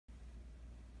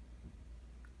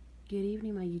Good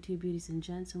evening, my YouTube beauties and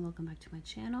gents, and welcome back to my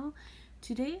channel.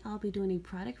 Today I'll be doing a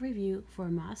product review for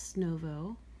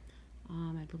Mosnovo.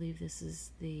 I believe this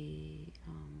is the,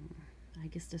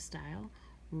 the style.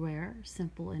 Rare,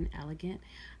 simple, and elegant.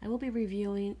 I will be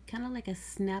reviewing kind of like a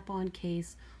snap-on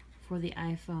case for the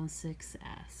iPhone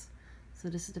 6s. So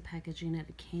this is the packaging that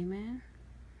it came in.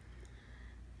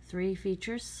 3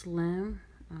 features: slim,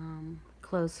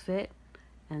 close fit,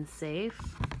 and safe.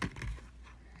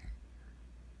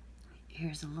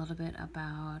 Here's a little bit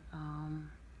about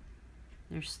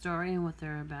their story and what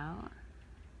they're about.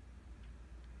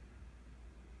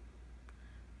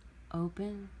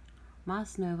 Open.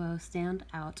 Mosnovo, stand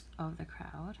out of the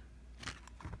crowd.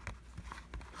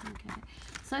 Okay,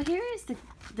 so here is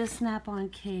the snap-on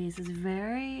case. It's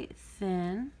very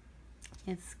thin.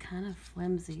 It's kind of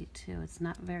flimsy too. It's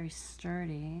not very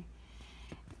sturdy.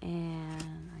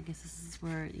 And I guess this is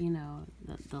where, you know,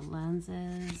 the lens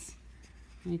is.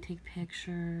 When you take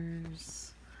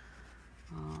pictures,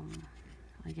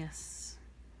 I guess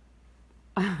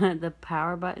the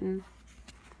power button,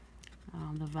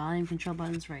 the volume control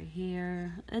button's right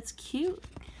here. It's cute.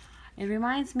 It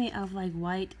reminds me of like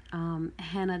white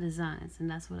henna designs, and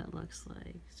that's what it looks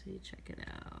like. So you check it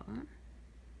out.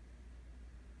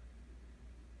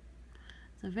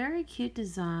 It's a very cute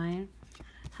design.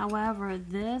 However,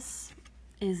 this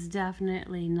is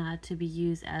definitely not to be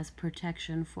used as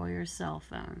protection for your cell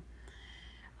phone.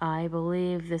 I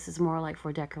believe this is more like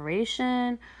for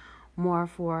decoration, more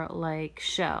for like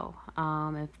show.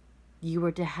 If you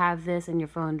were to have this and your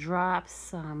phone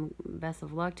drops, best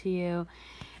of luck to you.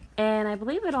 And I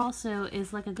believe it also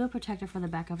is like a good protector for the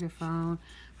back of your phone,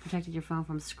 protected your phone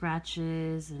from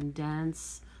scratches and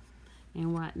dents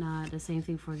and whatnot. The same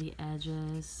thing for the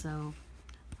edges. So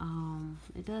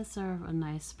it does serve a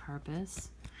nice purpose.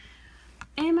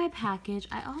 In my package,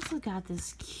 I also got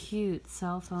this cute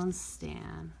cell phone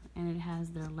stand, and it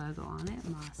has their logo on it,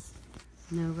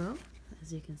 Mosnovo,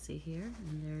 as you can see here.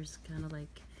 And there's kind of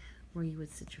like where you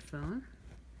would sit your phone,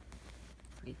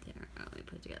 right there. Oh, let me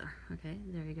put it together. Okay,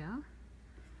 there you go.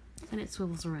 And it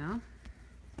swivels around,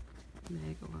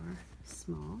 big or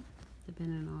small,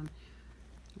 depending on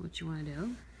what you want to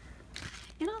do.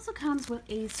 It also comes with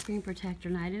a screen protector.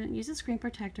 Now, I didn't use a screen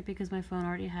protector because my phone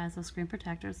already has a screen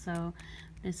protector, so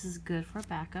this is good for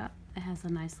backup. It has a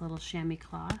nice little chamois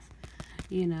cloth,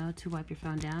 you know, to wipe your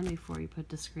phone down before you put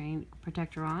the screen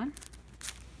protector on.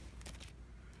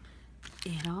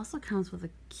 It also comes with a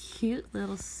cute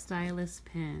little stylus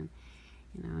pen,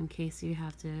 you know, in case you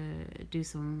have to do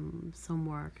some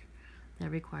work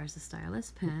that requires a stylus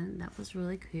pen. That was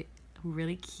really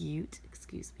cute.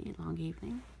 Excuse me, long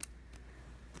evening.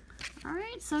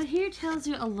 Alright, so here tells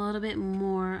you a little bit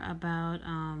more about,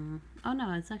 oh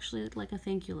no, it's actually like a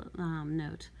thank you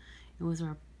note. It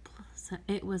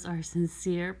was our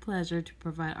sincere pleasure to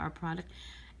provide our product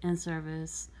and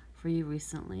service for you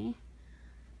recently.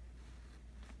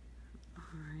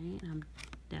 Alright, I'm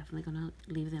definitely going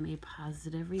to leave them a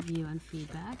positive review and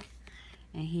feedback.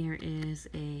 And here is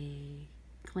a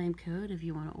claim code if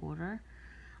you want to order.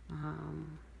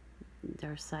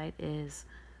 Their site is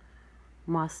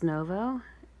Mosnovo,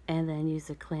 and then use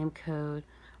the claim code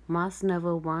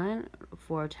Mosnovo1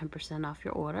 for 10% off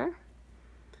your order.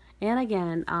 And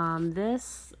again,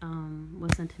 this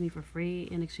was sent to me for free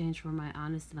in exchange for my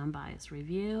honest and unbiased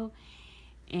review.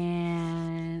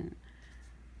 And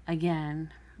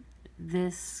again,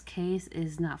 this case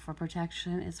is not for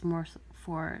protection, it's more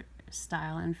for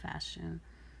style and fashion.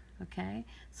 Okay,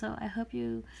 so I hope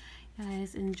you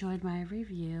guys enjoyed my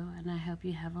review, and I hope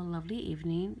you have a lovely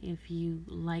evening. If you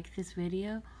like this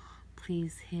video,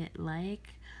 please hit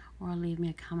like or leave me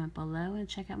a comment below, and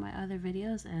check out my other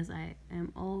videos, as I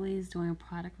am always doing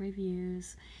product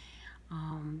reviews,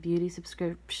 beauty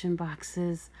subscription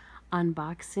boxes,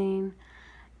 unboxing,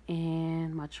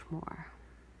 and much more.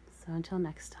 So until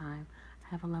next time,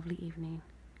 have a lovely evening.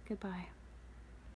 Goodbye.